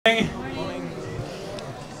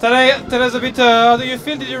Tadej, tell us a bit, how do you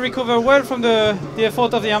feel? Did you recover well from the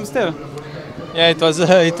effort of the Amstel? Yeah, it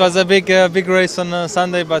was a big race on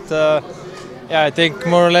Sunday, but yeah, I think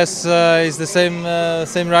more or less it's the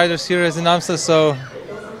same riders here as in Amstel, so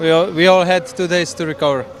we all had 2 days to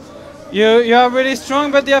recover. You are really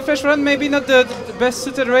strong, but the Flèche run maybe not the best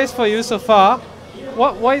suited race for you so far.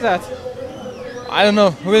 Why is that? I don't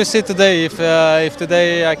know. We'll see today if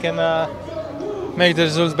today I can make the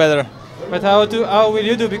results better. But how will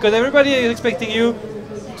you do? Because everybody is expecting you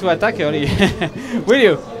to attack early. Will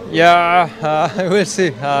you? Yeah, we'll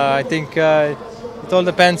see. I think it all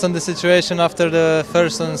depends on the situation after the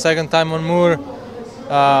first and second time on Moor.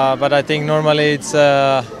 But I think normally it's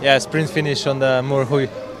sprint finish on the Moor Hui.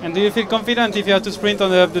 And do you feel confident if you have to sprint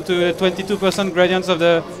on the 22% gradients of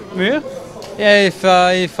the Muur?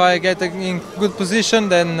 Yeah, if I get in good position,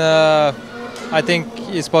 then I think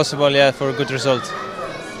it's possible. Yeah, for a good result.